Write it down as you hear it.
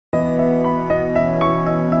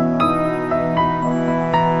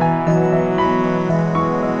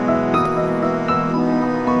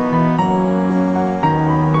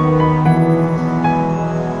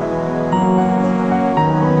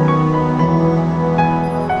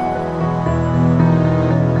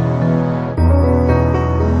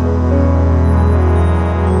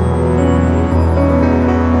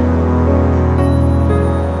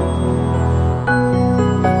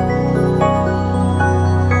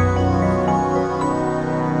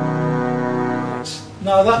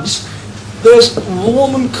Now there's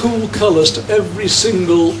warm and cool colours to every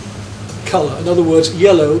single colour. In other words,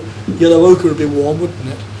 yellow ochre would be warm, wouldn't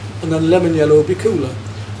it? And then lemon yellow would be cooler.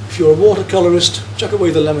 If you're a watercolourist, chuck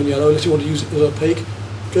away the lemon yellow unless you want to use it as opaque.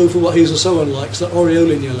 Go for what Hazel Sohan likes, that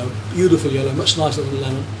aureolin yellow, beautiful yellow, much nicer than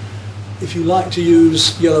lemon. If you like to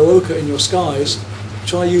use yellow ochre in your skies,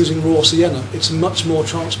 try using raw sienna. It's much more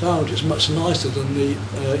transparent, it's much nicer than the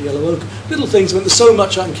yellow ochre. Little things, I mean, there's so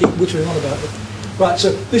much I can keep wittering on about it. Right,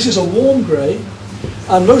 so this is a warm grey,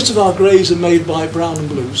 and most of our greys are made by brown and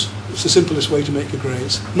blues. It's the simplest way to make your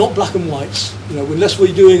greys. Not black and whites, you know, unless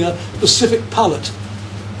we're doing a specific palette.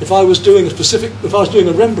 If I was doing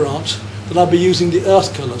a Rembrandt, then I'd be using the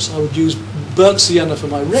earth colours. I would use burnt sienna for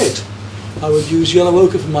my red. I would use yellow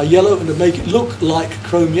ochre for my yellow, and to make it look like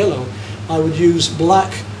chrome yellow, I would use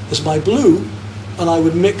black as my blue, and I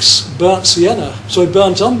would mix burnt sienna, so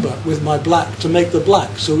burnt umber, with my black to make the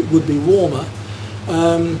black, so it would be warmer.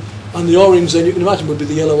 And the orange, then you can imagine, would be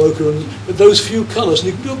the yellow ochre. But those few colours, and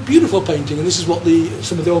you can do a beautiful painting, and this is what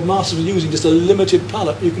some of the old masters were using, just a limited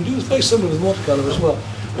palette. You can do very similar with watercolour as well.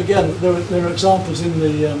 Again, there are examples in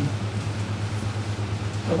the...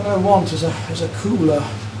 what I want is a cooler...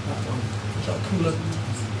 That one. Is that a cooler?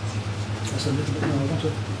 That's a little bit more. I want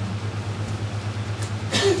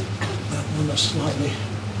that one that's slightly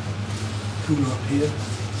cooler up here.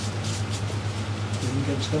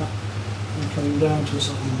 Against that. And coming down to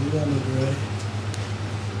something lemon grey.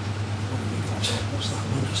 What have we got? What's that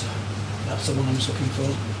one? That's the one I'm looking for.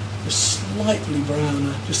 Just slightly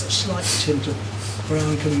browner, just a slight tint of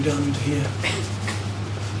brown coming down into here.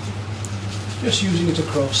 Just using it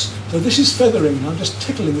across. So this is feathering. I'm just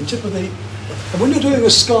tickling the tip of the... And when you're doing a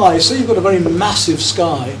sky, say you've got a very massive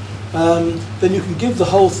sky, then you can give the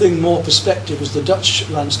whole thing more perspective, as the Dutch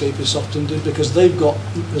landscapists often do, because they've got,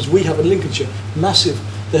 as we have in Lincolnshire, massive.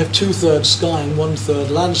 They have 2/3 sky and 1/3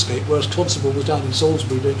 landscape, whereas Constable was down in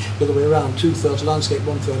Salisbury doing the other way around, 2/3 landscape,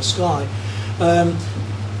 1/3 sky.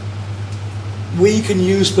 We can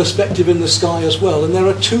use perspective in the sky as well, and there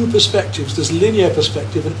are two perspectives. There's linear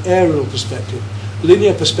perspective and aerial perspective.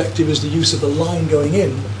 Linear perspective is the use of the line going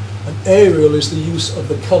in, and aerial is the use of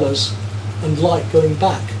the colours and light going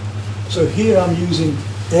back. So here I'm using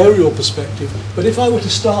aerial perspective, but if I were to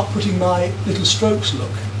start putting my little strokes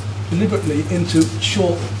look deliberately into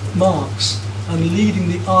short marks and leading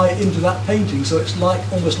the eye into that painting, so it's like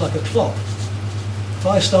almost like a clock. If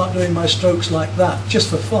I start doing my strokes like that, just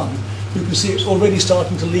for fun, you can see it's already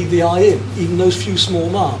starting to lead the eye in, even those few small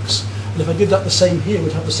marks. And if I did that the same here,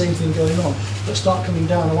 we'd have the same thing going on. Let's start coming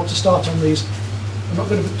down. I want to start on these. I'm not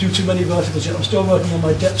going to do too many verticals yet. I'm still working on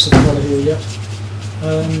my depths of colour here yet.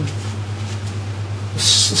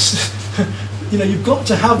 You know, you've got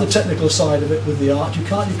to have the technical side of it with the art. You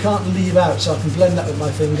can't leave out, so I can blend that with my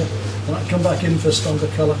finger, and I can come back in for a stronger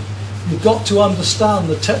colour. You've got to understand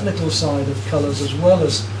the technical side of colours as well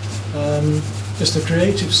as just the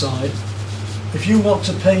creative side. If you want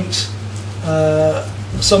to paint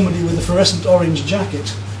somebody with a fluorescent orange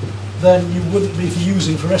jacket, then you wouldn't be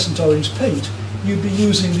using fluorescent orange paint. You'd be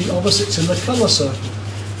using the opposites in the colour circle.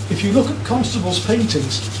 If you look at Constable's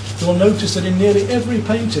paintings, you'll notice that in nearly every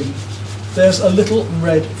painting there's a little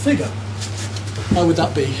red figure. How would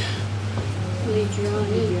that be?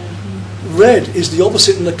 Red is the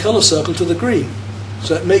opposite in the colour circle to the green.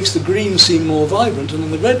 So it makes the green seem more vibrant, and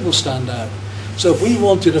then the red will stand out. So if we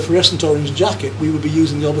wanted a fluorescent orange jacket, we would be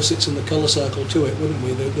using the opposites in the colour circle to it, wouldn't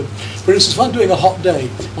we? For instance, if I'm doing a hot day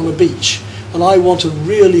on a beach, and I want a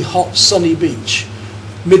really hot sunny beach,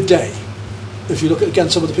 midday, if you look at again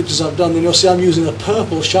some of the pictures I've done, then you'll see I'm using a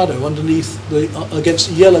purple shadow underneath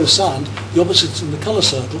against yellow sand, the opposites in the colour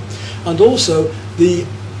circle, and also the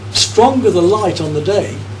stronger the light on the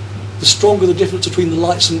day, the stronger the difference between the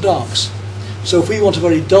lights and darks. So if we want a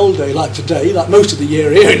very dull day like today, like most of the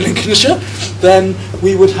year here in Lincolnshire, then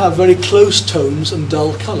we would have very close tones and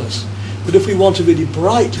dull colours. But if we want a really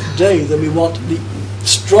bright day, then we want the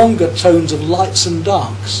stronger tones of lights and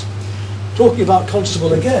darks. Talking about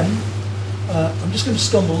Constable again, I'm just going to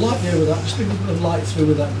stumble lightly over that, just getting a bit of light through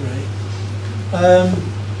with that grey.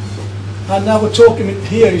 And now we're talking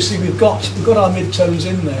here, you see we've got our mid-tones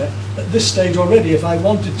in there. At this stage already, if I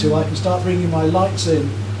wanted to, I can start bringing my lights in.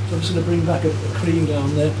 So I'm just going to bring back a cream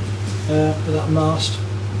down there for that mast,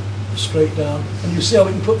 straight down. And you see how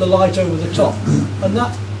we can put the light over the top. And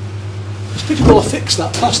that, it's pretty well fixed,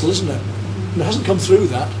 that pastel, isn't it? And it hasn't come through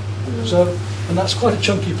that. So, and that's quite a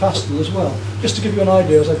chunky pastel as well. Just to give you an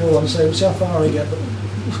idea as I go on, say, we'll see how far I get, but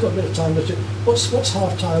we've got a bit of time. What's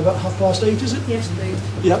half time? About 8:30, is it? Yes, please.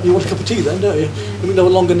 Yeah, you want a cup of tea then, don't you? Yeah. We can have a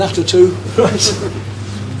longer nap or two. Right.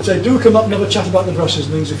 So do come up and have a chat about the brushes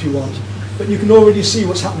and things if you want. But you can already see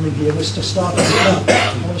what's happening here. It's just starting to come.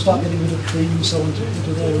 I want to start getting a bit of cream and so on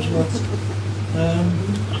into there as well.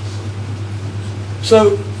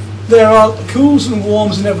 So there are cools and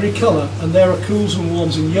warms in every colour, and there are cools and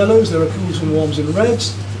warms in yellows, there are cools and warms in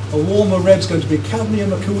reds. A warmer red is going to be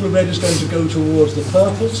cadmium, a cooler red is going to go towards the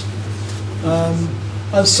purples.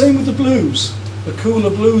 And same with the blues. The cooler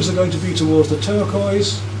blues are going to be towards the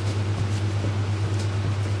turquoise.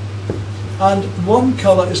 And one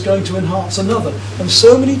colour is going to enhance another. And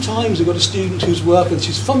so many times we've got a student who's working,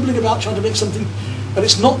 she's fumbling about trying to make something, and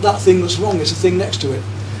it's not that thing that's wrong, it's the thing next to it.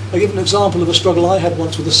 I give an example of a struggle I had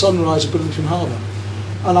once with the sunrise at Bridlington Harbour.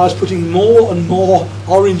 And I was putting more and more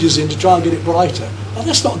oranges in to try and get it brighter. I'm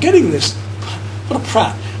just not getting this. What a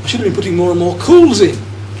prat. I should have been putting more and more cools in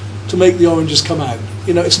to make the oranges come out.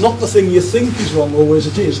 You know, it's not the thing you think is wrong always,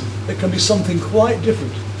 it is. It can be something quite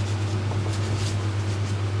different.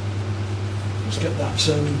 Let's get that,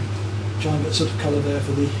 try and get sort of colour there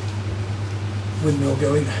for the windmill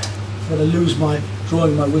going. I'm going to lose my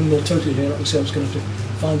drawing my windmill totally here. Obviously I'm just going to have to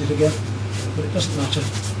find it again, but it doesn't matter.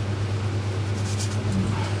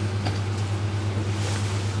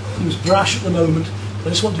 Use brash at the moment. I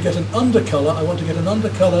just want to get an undercolour. I want to get an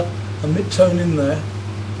undercolour, a mid-tone in there.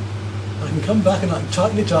 I can come back and I can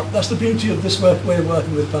tighten it up. That's the beauty of this way of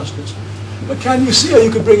working with pastels. But can you see how you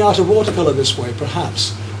could bring out a watercolour this way,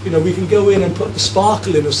 perhaps? You know, we can go in and put the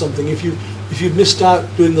sparkle in or something. If you've missed out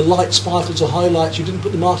doing the light sparkles or highlights, you didn't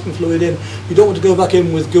put the masking fluid in, you don't want to go back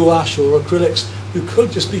in with gouache or acrylics, you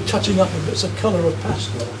could just be touching up with bits of colour of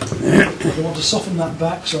pastel. I want to soften that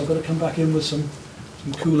back, so I've got to come back in with some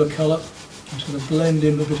cooler colour. I'm just going to blend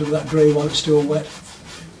in a bit of that grey while it's still wet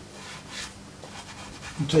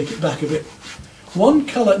and take it back a bit. One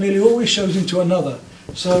colour nearly always shows into another,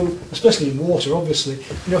 so especially in water, obviously.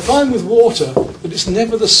 You know, if I'm with water, but it's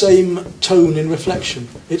never the same tone in reflection.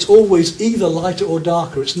 It's always either lighter or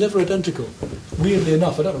darker. It's never identical. Weirdly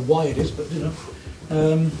enough, I don't know why it is, but you know.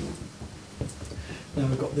 Now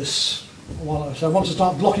we've got this. So I want to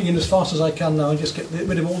start blocking in as fast as I can now and just get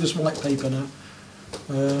rid of all this white paper now.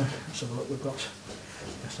 Let's have a look. We've got.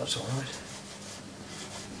 Yes, that's all right.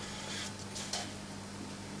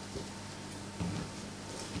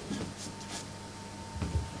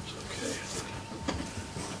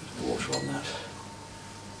 Water on that.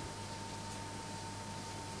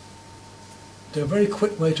 They're a very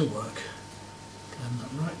quick way to work.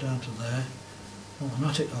 And right down to there.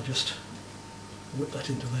 Automatic, I'll just whip that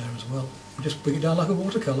into there as well. Just bring it down like a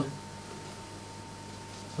watercolour.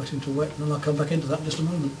 Wet into wet, and then I'll come back into that in just a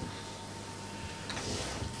moment.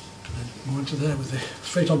 And more into there with the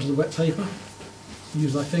straight onto the wet paper.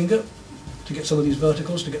 Use my finger to get some of these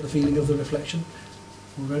verticals, to get the feeling of the reflection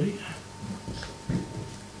already.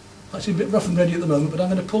 That's a bit rough and ready at the moment, but I'm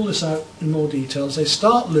going to pull this out in more detail. Say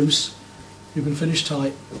start loose, you can finish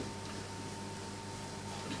tight.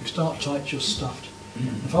 If you start tight, you're stuffed.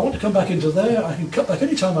 If I want to come back into there, I can cut back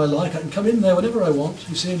any time I like. I can come in there whenever I want.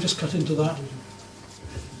 You see, and just cut into that.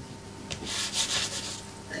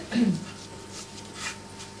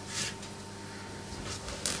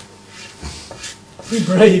 Be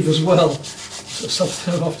brave as well. So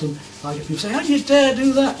often I get people say, how do you dare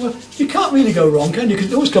do that? Well, you can't really go wrong, can you? You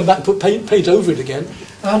can always come back and put paint over it again.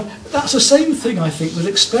 And that's the same thing, I think, with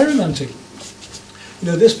experimenting. You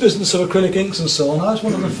know, this business of acrylic inks and so on, I was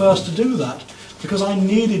one of the first to do that because I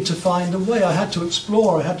needed to find a way. I had to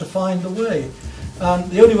explore, I had to find a way. And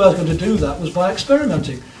the only way I was going to do that was by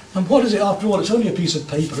experimenting. And what is it after all? It's only a piece of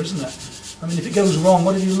paper, isn't it? I mean, if it goes wrong,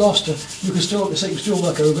 what have you lost? You can still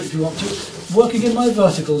work over it if you want to. Working in my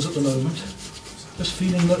verticals at the moment, just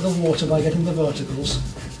feeling the water by getting the verticals,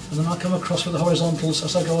 and then I'll come across with the horizontals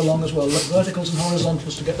as I go along as well. Look, verticals and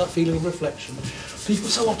horizontals to get that feeling of reflection. People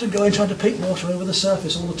so often go in trying to paint water over the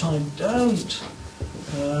surface all the time. Don't.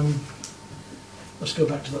 Let's go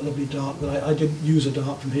back to that lovely dark. But I did use a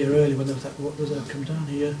dark from here earlier when there was that. What does that come down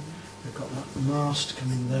here? We've got that mast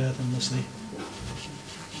coming there. Then there's the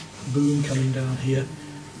boom coming down here.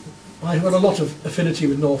 I've got a lot of affinity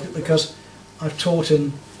with Norfolk because I've taught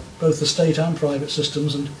in both the state and private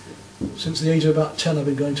systems, and since the age of about 10 I've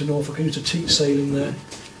been going to Norfolk. I used to teach sailing there,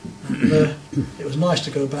 and it was nice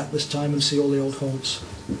to go back this time and see all the old haunts.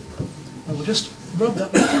 And we'll just rub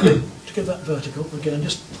that to give that vertical again,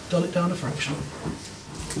 just dull it down a fraction.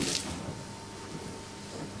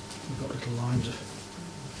 We've got little lines of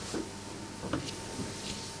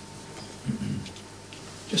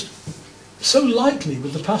just so lightly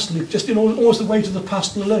with the pastel, just in almost the weight of the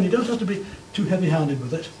pastel alone. You don't have to be too heavy-handed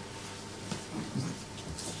with it.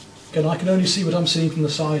 Again, I can only see what I'm seeing from the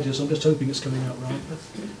side here, so I'm just hoping it's coming out right.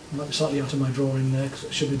 I might be slightly out of my drawing there because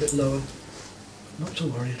it should be a bit lower. Not to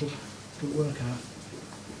worry, it'll Good work out.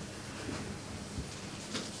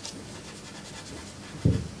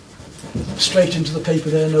 Straight into the paper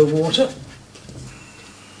there, no water.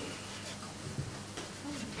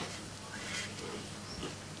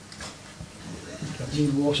 Don't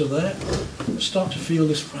need water there. Start to feel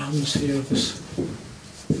this roundness here of this.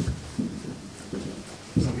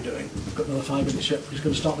 What are we doing? We've got another 5 minutes yet. We're just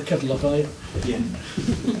going to start the kettle up, are you? Yeah.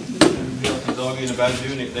 We were talking about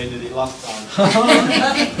doing it, they did it last time.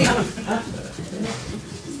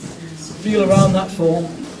 Feel around that form.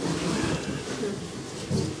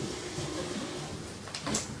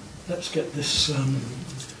 Let's get this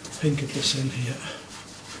pink of this in here.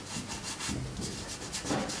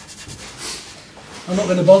 I'm not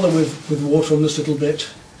going to bother with water on this little bit.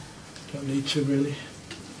 Don't need to really.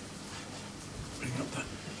 Bring up that,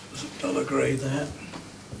 there's a duller grey there.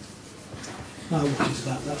 Now what is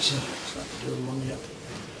that? That's the dull one, yeah.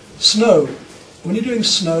 Snow. When you're doing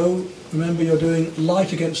snow, remember you're doing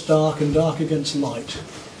light against dark and dark against light.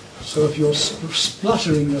 So if you're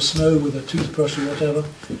splattering the snow with a toothbrush or whatever,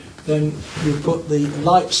 then you put the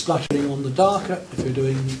light splattering on the darker. If you're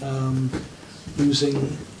doing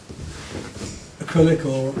using acrylic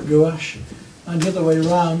or gouache, and the other way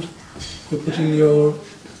around, you're putting your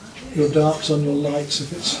darks on your lights.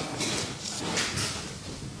 If it's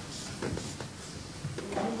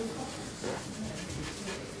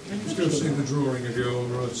Still seeing the drawing of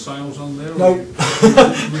your sails on there? no,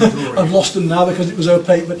 I've lost them now because it was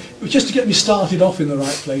opaque. But it was just to get me started off in the right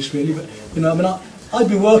place, really. But you know, I mean, I'd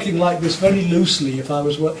be working like this very loosely if I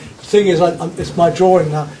was. The thing is, it's my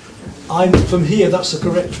drawing now. I'm from here. That's the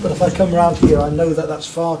correct. But if I come around here, I know that that's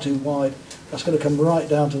far too wide. That's going to come right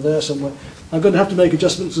down to there somewhere. I'm going to have to make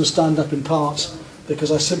adjustments and stand up in parts because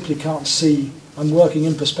I simply can't see. I'm working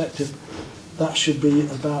in perspective. That should be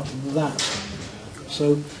about that.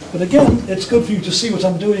 So, but again, it's good for you to see what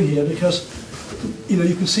I'm doing here because, you know,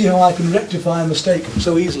 you can see how I can rectify a mistake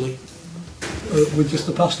so easily with just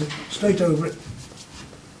the pastel, straight over it.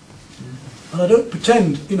 And I don't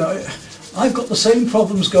pretend, you know, I've got the same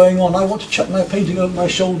problems going on. I want to chuck my painting over my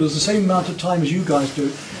shoulders the same amount of time as you guys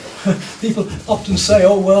do. People often say,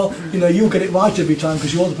 oh, well, you know, you'll get it right every time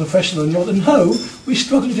because you're the professional and you're the... No, we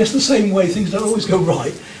struggle just the same way. Things don't always go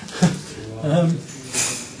right.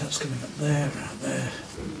 That's coming up there, around there.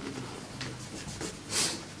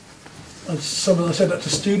 And I said that to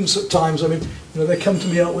students at times. I mean, you know, they come to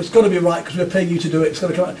me, oh, it's got to be right because we're paying you to do it. It's got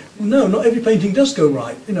to come out. No, not every painting does go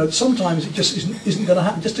right. You know, sometimes it just isn't going to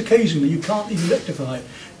happen. Just occasionally, you can't even rectify it.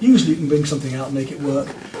 Usually, you can bring something out and make it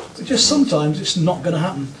work. But just sometimes, it's not going to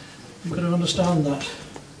happen. You've got to understand that.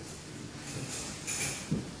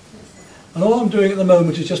 And all I'm doing at the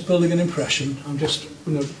moment is just building an impression. I'm just,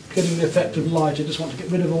 you know, getting the effect of light. I just want to get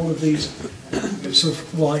rid of all of these bits of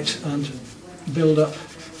white and build up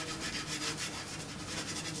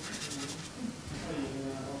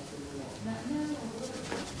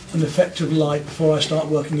an effect of light before I start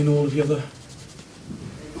working in all of the other.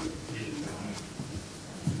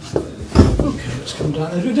 Okay, let's come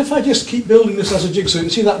down. If I just keep building this as a jigsaw, you can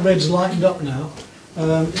see that red's lightened up now.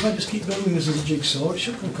 If I just keep building this as a jigsaw, it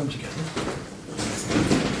should all come together.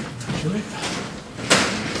 Actually,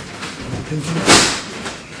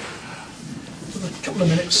 for a couple of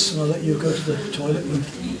minutes, and I'll let you go to the toilet. And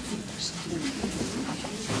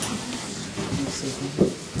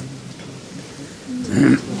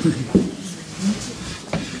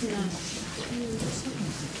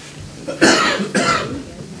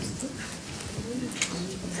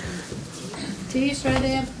Tea's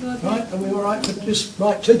ready. right, are we all right for this?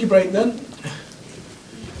 Right, take your break then.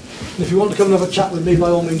 And if you want to come and have a chat with me, by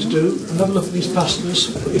all means do. And have a look at these pastels.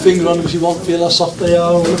 Put your finger on them if you want, feel how soft they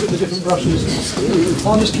are, or look at the different brushes.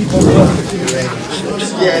 I'll just keep on working.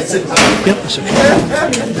 Yes. Yep, that's okay.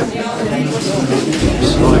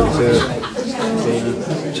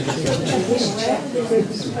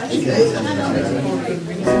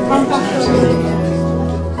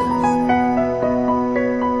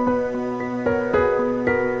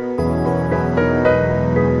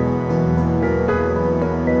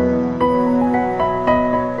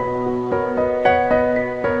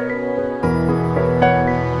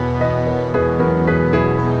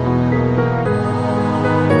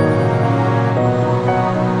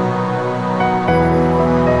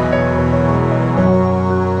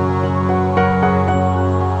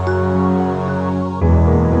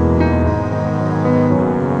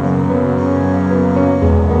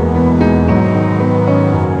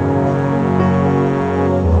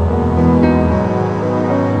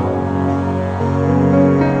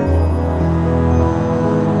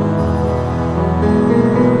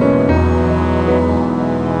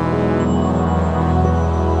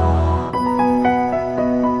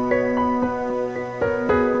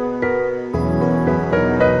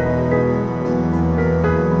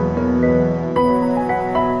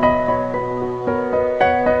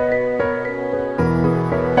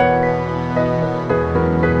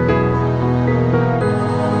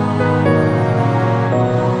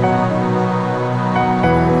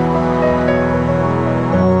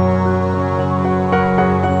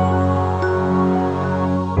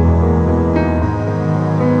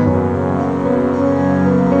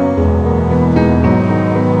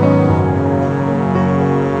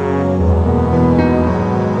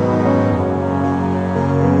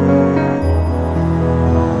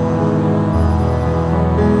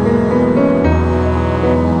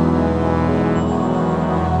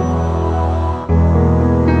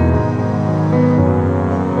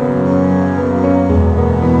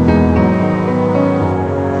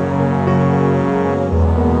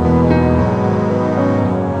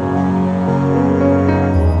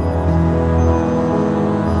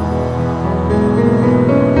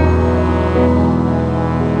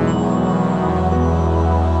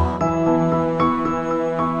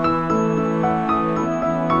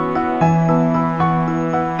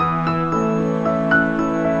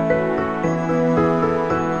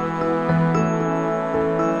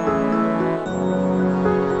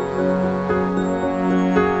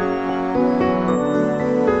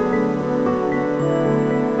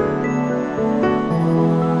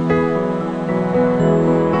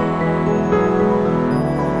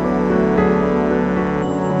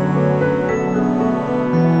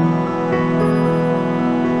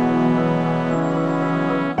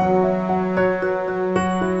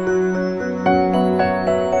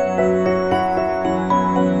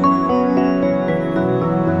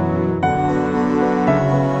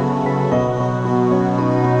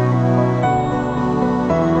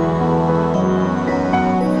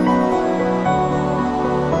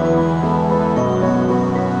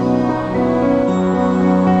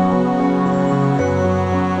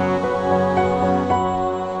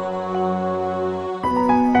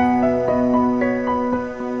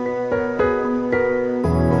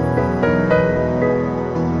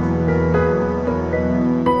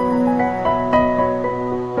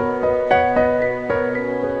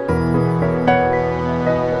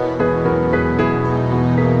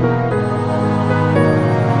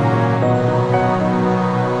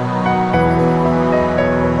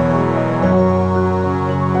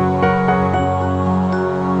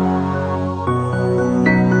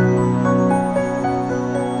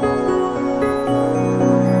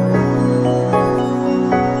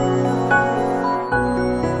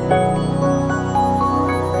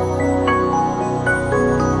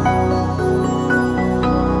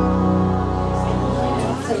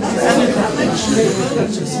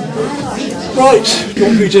 Right, do you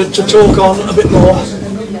want me to talk on a bit more?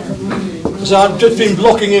 So I've just been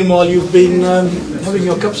blocking in while you've been having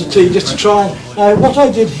your cups of tea, just to try and... what I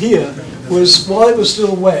did here was, while it was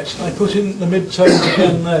still wet, I put in the mid-tones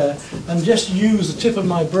again there, and just used the tip of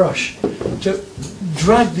my brush to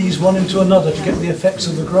drag these one into another to get the effects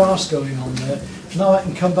of the grass going on there. Now I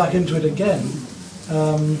can come back into it again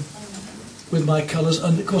with my colours,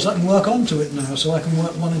 and of course I can work onto it now, so I can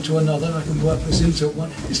work one into another, I can work this into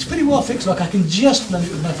one. It's pretty well fixed, like I can just blend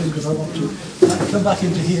it with my finger if I want to. I can come back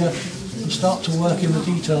into here and start to work in the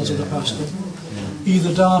details of the pastel.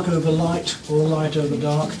 Either dark over light or light over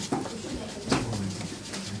dark.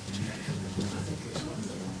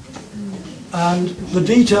 And the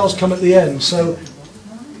details come at the end, so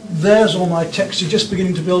there's all my texture just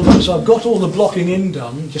beginning to build up. So I've got all the blocking in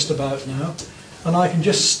done, just about now, and I can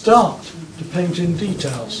just start to paint in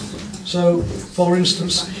details. So, for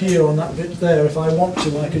instance, here on that bit there, if I want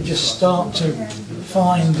to, I could just start to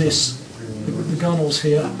find this, the gunnels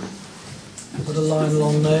here, put a line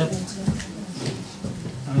along there,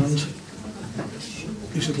 and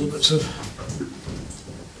these little bits of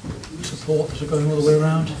support that are going all the way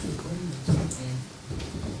around.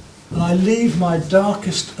 And I leave my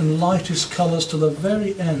darkest and lightest colours to the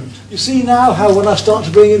very end. You see now how when I start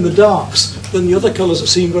to bring in the darks, then the other colours that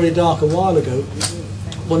seemed very dark a while ago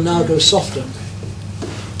will now go softer.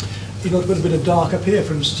 You know, put a bit of dark up here,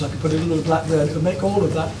 for instance, I could put a little black there, and it would make all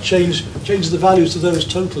of that change the values to those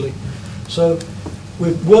totally. So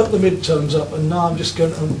we've worked the mid-tones up, and now I'm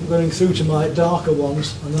going through to my darker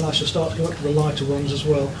ones, and then I shall start to go up to the lighter ones as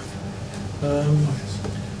well.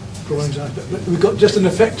 We've got just an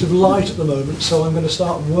effect of light at the moment, so I'm going to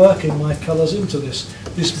start working my colours into this.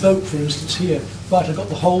 This boat, for instance, here. Right, I've got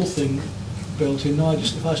the whole thing built in. Now,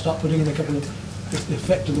 if I start putting in a couple of the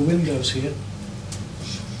effect of the windows here,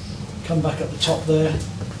 come back up the top there.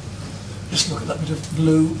 Just look at that bit of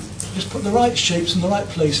blue. Just put the right shapes in the right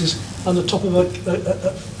places, and the top of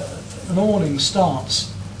an awning starts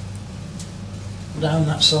down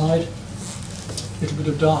that side. A little bit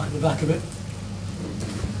of dark at the back of it.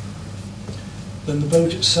 Then the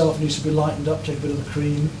boat itself needs to be lightened up, take a bit of the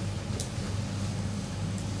cream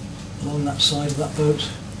along that side of that boat.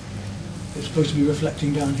 It's supposed to be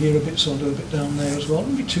reflecting down here a bit, so I'll do a bit down there as well. It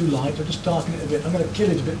won't be too light, I'll just darken it a bit. I'm going to kill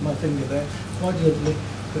it a bit with my finger there, quite deliberately.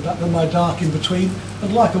 Put that with my dark in between,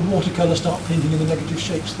 and like a watercolour start painting in the negative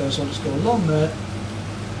shapes there, so I'll just go along there,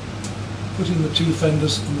 put in the two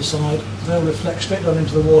fenders on the side. They'll reflect straight down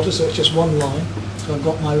into the water, so it's just one line. So I've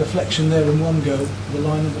got my reflection there in one go, the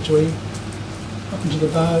line in between. Up into the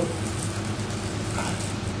bow,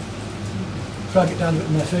 drag it down a bit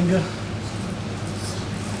with my finger,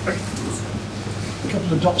 a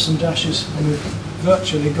couple of dots and dashes, and we've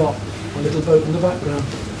virtually got a little boat in the background.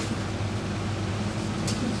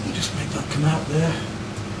 Just make that come out there,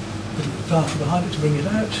 a little bit darker behind it to bring it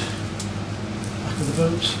out, back of the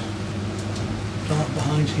boat, dark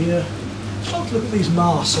behind here. Just want to look at these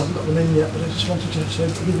masts. I haven't got them in yet, but I just wanted to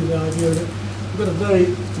give you the idea of it. We've got a very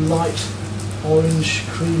light orange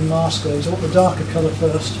cream mask going, so I want the darker colour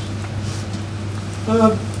first.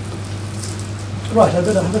 Right, I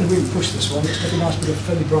better really push this one. It's got a nice bit of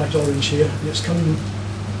fairly bright orange here, and it's coming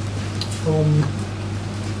from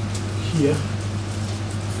here,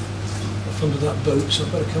 up under that boat, so I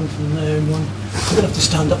better come from there in one. I'm going to have to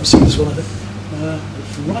stand up and see this one, I think.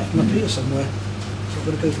 It's right from up here somewhere, so I've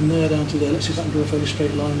got to go from there down to there. Let's see if I can do a fairly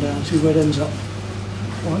straight line down, see where it ends up.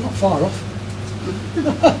 Oh, I'm not far off.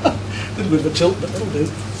 A little bit of a tilt, but that'll do.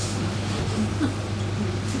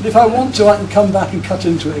 And if I want to, I can come back and cut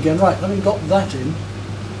into it again. Right, having got that in.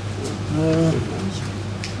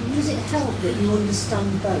 Does it help that you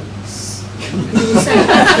understand boats?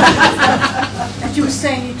 You were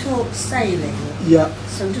saying you taught sailing. Yeah.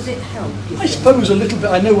 So does it help? I suppose a little bit.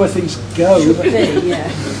 I know where things go. Should be,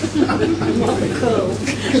 yeah. Cool.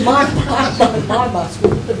 Because my maths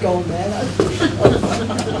wouldn't have gone there.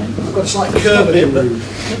 I've got a slight curve at it, but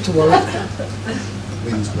not to worry.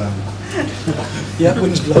 Wind's blowing. Yeah,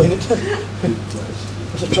 wind's blowing it.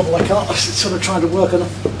 There's a trouble. I can't. I'm sort of trying to work on.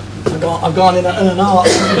 I've gone in an art,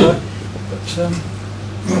 but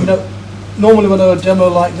you know, normally when I do a demo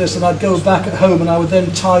like this, then I'd go back at home and I would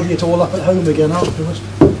then tidy it all up at home again afterwards.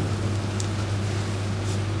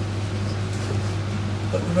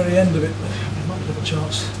 At the very end of it, I might have a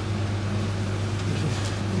chance.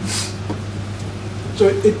 So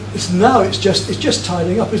it's just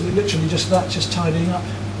tidying up, isn't it? Literally just that, just tidying up.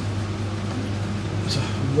 There's a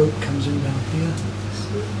rope comes in down here.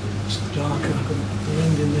 It's darker. I've got to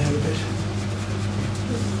blend in there a bit.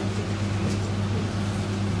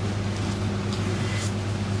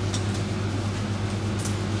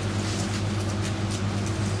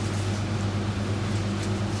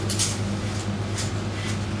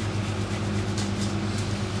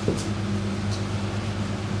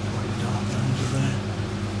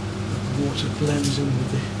 blends in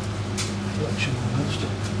with the reflection almost.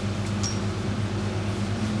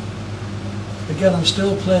 Again, I'm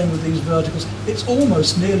still playing with these verticals. It's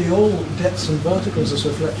almost nearly all depths and verticals, this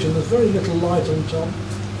reflection. There's very little light on top.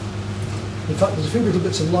 In fact, there's a few little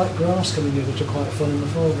bits of light grass coming in which are quite fun in the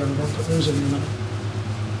foreground. I'll put those in a minute.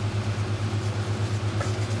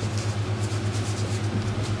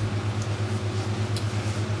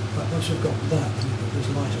 Right, once you've got that, then you've got those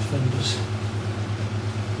lighter fenders.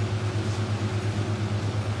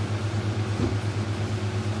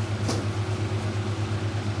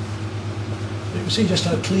 You can see just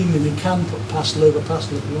how cleanly we can put pastel over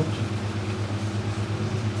pastel if you want.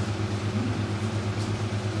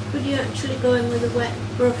 Could you actually go in with a wet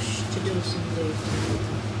brush to do some detail?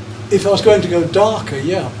 If I was going to go darker,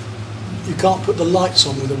 yeah. You can't put the lights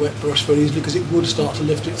on with a wet brush very easily because it would start to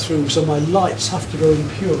lift it through. So my lights have to go in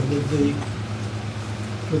pure with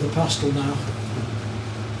the pastel now.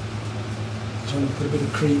 So I'm going to put a bit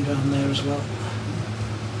of cream down there as well.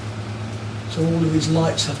 So all of these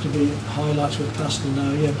lights have to be highlights with pastel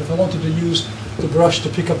now, yeah. But if I wanted to use the brush to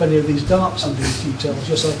pick up any of these darks and these details,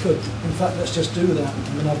 yes I could. In fact, let's just do that.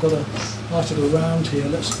 I mean, I've got a nice little round here.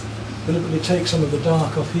 Let's deliberately take some of the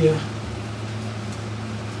dark off here.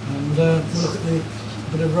 And we'll look at the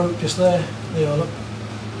bit of rope just there. There you are, look.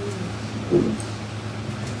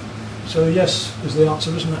 So yes, is the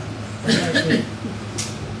answer, isn't it? That's actually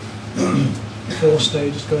 4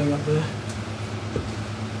 stages going up there.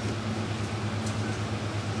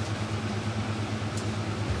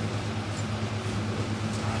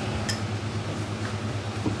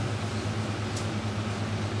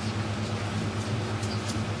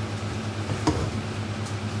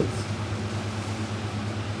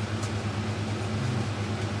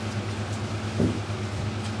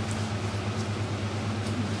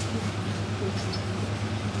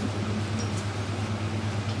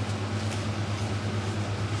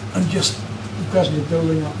 And just gradually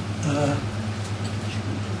building up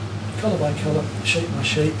colour by colour, shape by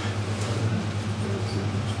shape.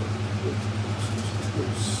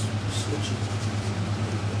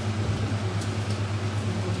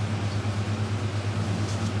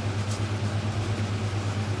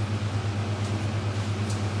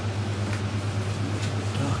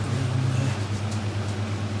 Darker around there.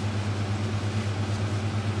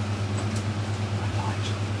 Light.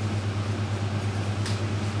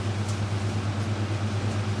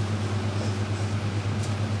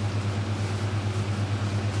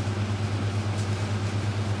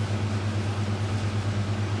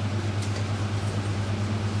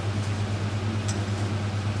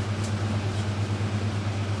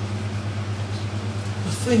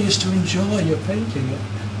 The thing is to enjoy your painting.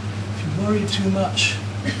 If you worry too much,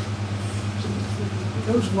 if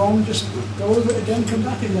it goes wrong, just go over it again, come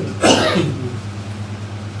back again.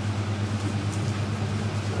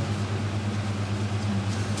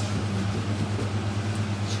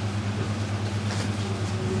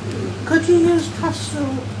 Could you use pastel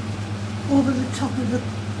over the top of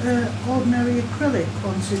the ordinary acrylic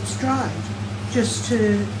once it's dried, just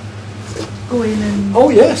to go in and, Oh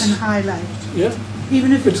yes, and highlight? yeah.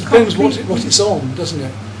 Even if It it's depends what completely- it's on, doesn't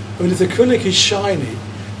it? I mean, if the acrylic is shiny,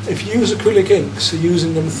 if you use acrylic inks, you're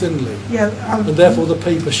using them thinly, Yeah, and therefore the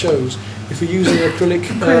paper shows. If you're using acrylic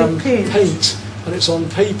paint and it's on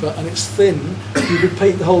paper and it's thin, you could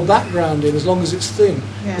paint the whole background in as long as it's thin.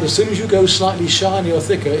 Yeah. But as soon as you go slightly shiny or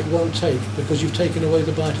thicker, it won't take because you've taken away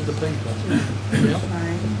the bite of the paper. Yeah.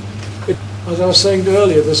 Right. As I was saying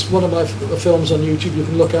earlier, there's one of my films on YouTube you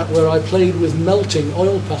can look at where I played with melting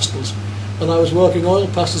oil pastels, and I was working oil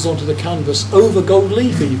pastels onto the canvas over gold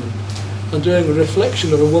leaf even, and doing a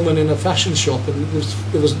reflection of a woman in a fashion shop, and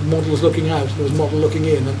there was models looking out, and there was model looking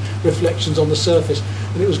in, and reflections on the surface,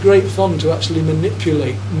 and it was great fun to actually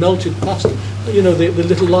manipulate melted pastel. You know, the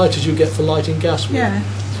little lighters you get for lighting gas with. Yeah.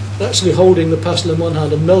 Actually holding the pastel in one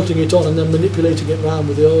hand and melting it on and then manipulating it round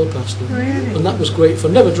with the oil pastel. Really? And that was great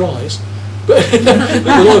fun. Never dries, but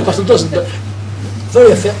the oil pastel doesn't, but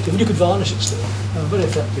very effective. And you could varnish it still. Very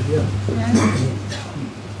effective, yeah. Yeah.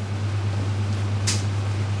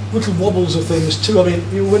 Little wobbles of things too. I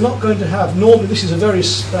mean, we're not going to have, normally this is a very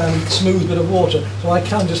smooth bit of water, so I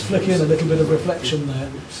can just flick in a little bit of reflection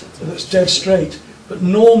there that's dead straight. But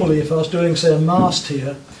normally if I was doing, say, a mast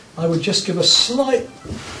here, I would just give a slight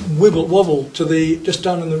wobble to the, just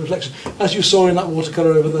down in the reflection, as you saw in that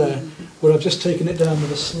watercolour over there, where I've just taken it down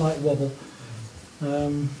with a slight wobble.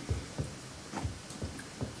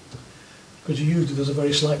 Because usually there's a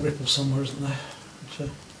very slight ripple somewhere, isn't there? But,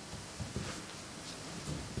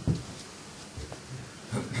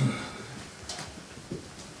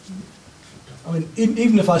 I mean,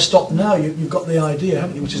 even if I stop now, you've got the idea,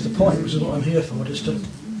 haven't you? Which is the point, which is what I'm here for, just to...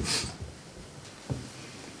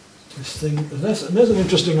 This thing, there's an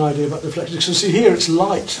interesting idea about reflection. So see here, it's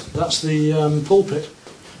light. That's the pulpit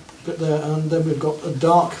bit there, and then we've got a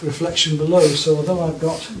dark reflection below. So although I've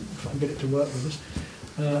got, if I can get it to work with this,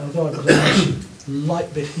 although I've got a nice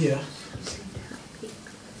light bit here,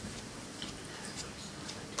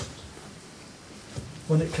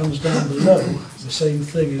 when it comes down below, the same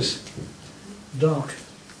thing is dark.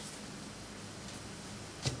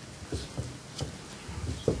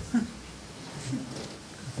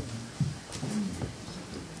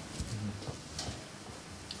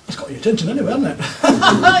 Your attention anyway, hasn't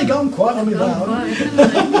it? Gone quiet on me now.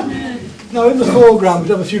 Now in the foreground we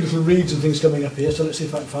have a few little reeds and things coming up here, so let's see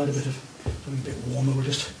if I can find a bit of something a bit warmer. We'll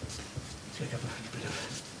just flick up a bit of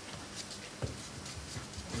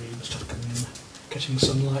reed and stuff coming in, catching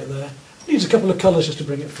sunlight there. Needs a couple of colours just to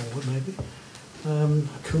bring it forward, maybe.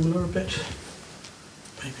 Cooler a bit.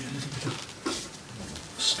 Maybe a little bit of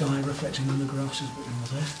sky reflecting on the grasses, a bit more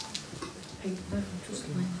there.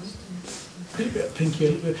 A little bit of pink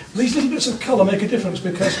here. These little bits of colour make a difference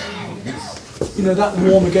because, you know, that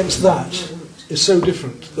warm against that is so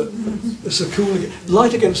different. That it's a cool,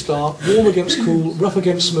 light against dark, warm against cool, rough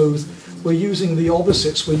against smooth. We're using the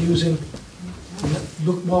opposites. We're using,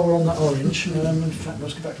 look, while we're on that orange, in fact,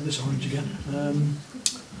 let's go back to this orange again.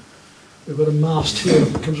 We've got a mast here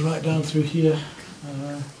that comes right down through here,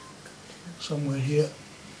 somewhere here.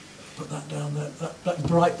 Put that down there. That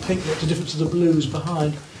bright pink makes a difference to the blues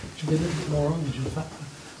behind. Should be a little bit more orange, in fact.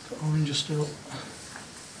 Got orange still.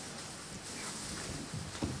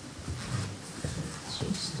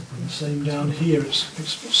 And the same down here. It's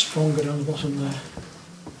stronger down the bottom there.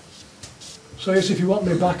 So yes, if you want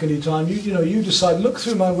me back any time, you decide. Look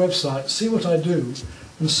through my website, see what I do,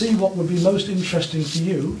 and see what would be most interesting to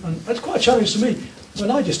you. And that's quite a challenge to me. When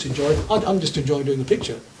I'm just enjoying doing the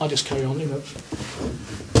picture. I just carry on, you know.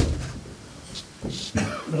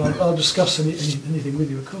 But I'll discuss anything with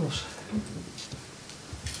you, of course.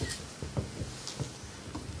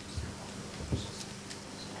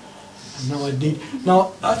 And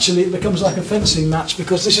now actually it becomes like a fencing match,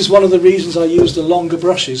 because this is one of the reasons I use the longer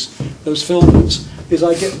brushes, those filaments, is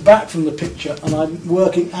I get back from the picture and I'm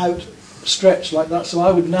working out stretch like that. So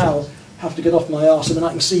I would now have to get off my arse. I mean,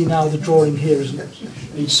 I can see now the drawing here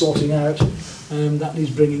needs sorting out, that needs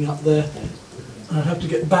bringing up there. I'd have to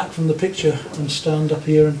get back from the picture and stand up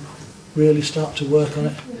here and really start to work on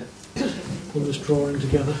it, pull this drawing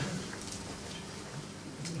together.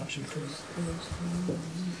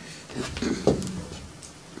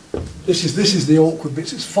 This is the awkward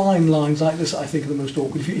bits. It's fine lines like this I think are the most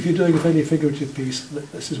awkward. If you're doing a fairly figurative piece,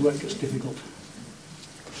 this is where it gets difficult.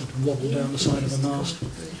 You can wobble down the side of a mast.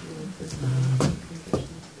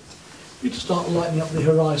 You need to start lightening up the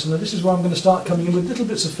horizon. Now this is where I'm going to start coming in with little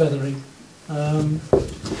bits of feathering. How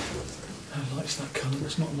light's that colour?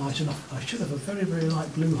 It's not light enough. I should have a very, very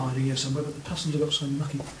light blue hiding here somewhere, but the pastels have got so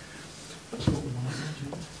mucky. That's what we want.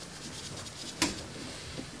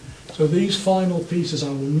 So these final pieces I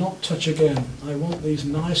will not touch again. I want these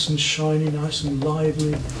nice and shiny, nice and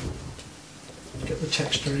lively. Get the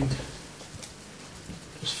texturing.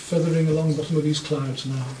 Just feathering along the bottom of these clouds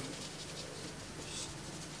now.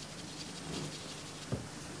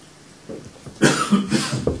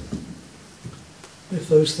 If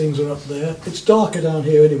those things are up there. It's darker down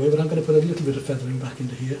here anyway, but I'm going to put a little bit of feathering back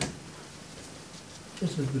into here.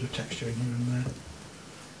 Just a little bit of texturing here and there.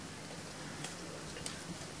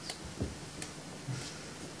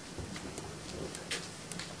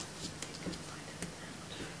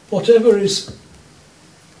 Whatever is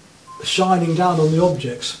shining down on the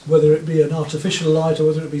objects, whether it be an artificial light or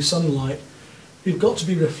whether it be sunlight, you've got to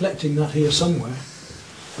be reflecting that here somewhere.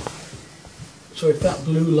 So if that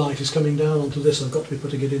blue light is coming down onto this, I've got to be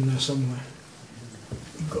putting it in there somewhere.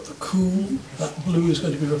 You've got the cool, that blue is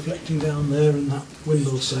going to be reflecting down there in that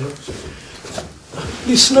windmill sail.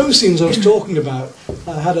 These snow scenes I was talking about,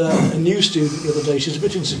 I had a new student the other day. She's a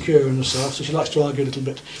bit insecure in herself, so she likes to argue a little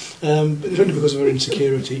bit. But it's only because of her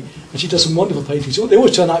insecurity. And she does some wonderful paintings. They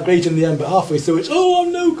always turn out great in the end, but halfway through it's, oh,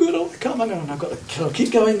 I'm no good, oh, I can't hang on, I've got to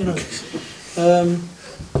keep going, you know.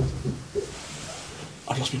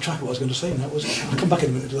 I've lost my track of what I was going to say now. I'll come back in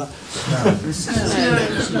a minute to that.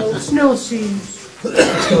 Snow scenes.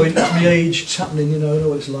 It's going, that's my age, it's happening, you know, I know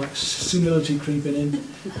what it's like. Senility creeping in.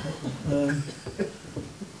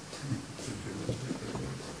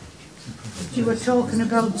 You were talking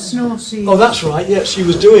about snow scenes. Oh, that's right, yes, she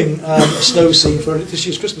was doing a snow scene for this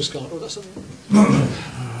year's Christmas card. Oh, that's something.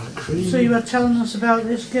 cream. So you were telling us about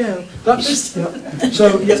this girl. That's, yeah.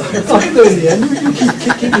 So, yeah, I'll get there in the end.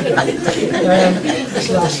 Keep it going. This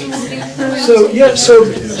last. So, yeah,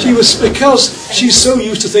 so she was, because she's so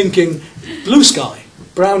used to thinking blue sky,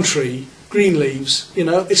 brown tree, green leaves, you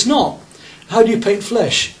know, it's not. How do you paint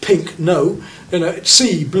flesh? Pink, no. You know, it's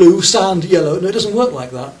sea, blue, sand, yellow. No, it doesn't work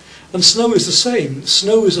like that. And snow is the same.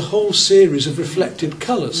 Snow is a whole series of reflected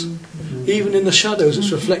colours. Even in the shadows,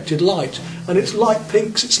 it's reflected light. And it's light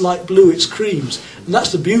pinks, it's light blue, it's creams. And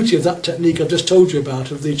that's the beauty of that technique I've just told you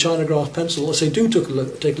about, of the Chinagraph pencil. I say do take a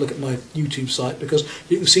look at my YouTube site, because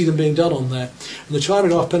you can see them being done on there. And the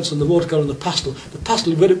Chinagraph pencil and the watercolour and the pastel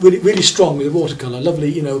is really strong with the watercolour. Lovely,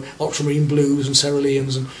 you know, ultramarine blues and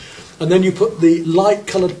ceruleans. And then you put the light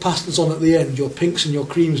coloured pastels on at the end, your pinks and your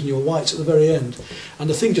creams and your whites at the very end. And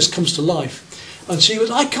the thing just comes to life. And she was,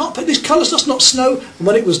 I can't put these colours, that's not snow. And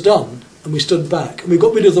when it was done, and we stood back, and we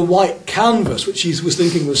got rid of the white canvas, which she was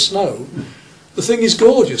thinking was snow, the thing is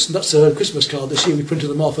gorgeous. And that's her Christmas card this year, we printed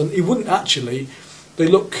them off. And you wouldn't actually, they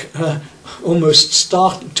look almost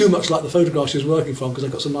too much like the photograph she was working from, because I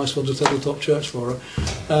got some nice ones of Thistletop Church for her.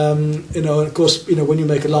 You know, and of course, you know, when you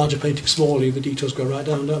make a larger painting smaller, the details go right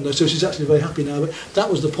down there. So she's actually very happy now. But that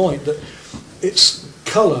was the point, that it's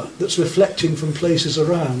colour that's reflecting from places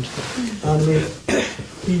around. And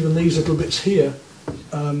even these little bits here,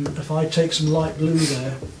 if I take some light blue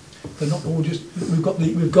there, they're not all just. We've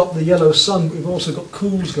got the yellow sun, but we've also got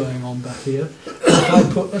cools going on back here. If I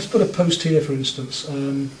put, let's put a post here, for instance.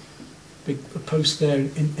 A post there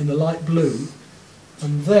in the light blue,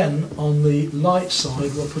 and then on the light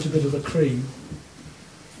side we'll put a bit of a cream.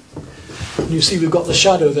 And you see we've got the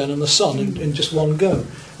shadow then and the sun in just one go.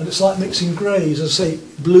 And it's like mixing greys. As I say,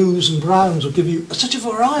 blues and browns will give you such a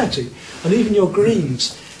variety. And even your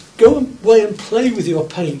greens. Go away and play with your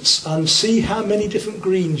paints and see how many different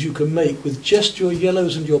greens you can make with just your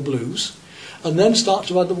yellows and your blues, and then start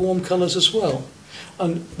to add the warm colours as well.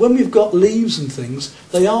 And when we've got leaves and things,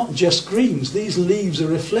 they aren't just greens. These leaves are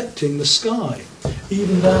reflecting the sky.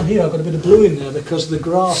 Even down here, I've got a bit of blue in there because the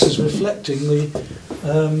grass is reflecting the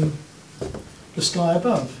sky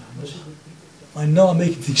above. I know I'm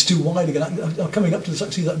making things too wide again. I'm coming up to this. I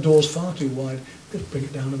see that door's far too wide. Just bring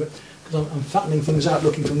it down a bit, because I'm fattening things out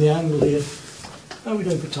looking from the angle here. Oh, we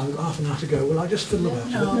don't have time. We've got half an hour to go. Will I just fiddle about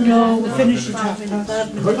it? No, we'll finish the chapter.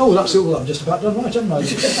 Oh, that's it. Well, I'm just about done, right, haven't I?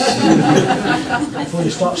 Before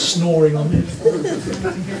you start snoring on me.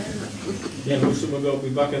 Yeah, most of them will be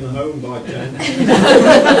back in the home by 10.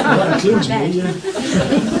 That includes me, yeah.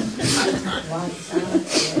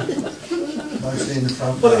 Mostly in the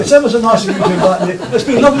front. Well, it's ever so nice of you to invite me. It's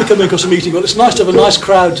been lovely coming across a meeting, but it's nice to have a nice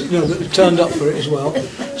crowd, you know, that turned up for it as well.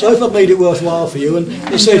 So I hope I've made it worthwhile for you. And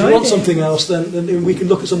let's say if you want something else, then we can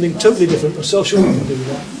look at something totally different. I'm so sure we can do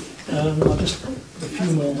that. I'll just put a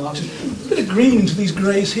few more marks. A bit of green into these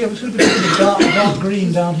greys here. It's a bit of dark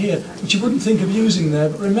green down here, which you wouldn't think of using there.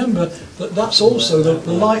 But remember that that's also,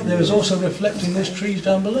 the light there is also reflecting those trees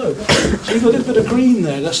down below. So you've got a little bit of green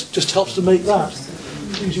there. That just helps to make that.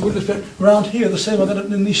 You wouldn't expect. Around here, the same. I've got it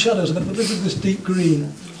in these shadows. I've got a little bit of this deep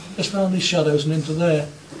green just around these shadows and into there.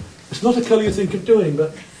 It's not a colour you think of doing,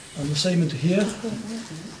 but and the same into here,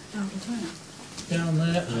 down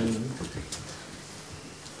there.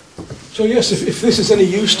 So yes, if this is any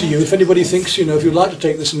use to you, if anybody thinks, you know, if you'd like to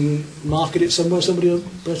take this and market it somewhere, somebody will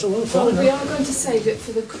better. Well, fine. We are going to save it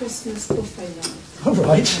for the Christmas buffet night. All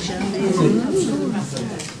right.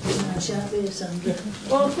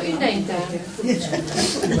 Well, I'll put your name down. You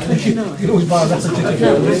can always buy a letter ticket.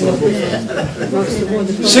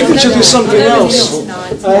 Signature is something else.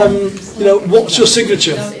 You know, what's your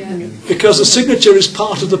signature? Because the signature is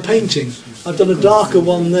part of the painting. I've done a darker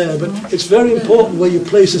one there, but it's very important where you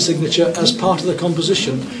place a signature as part of the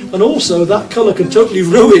composition. And also, that colour can totally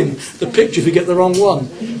ruin the picture if you get the wrong one.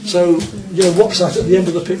 So, you know, what's that at the end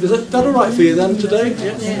of the picture? Is that all right for you then today?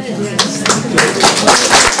 Yeah.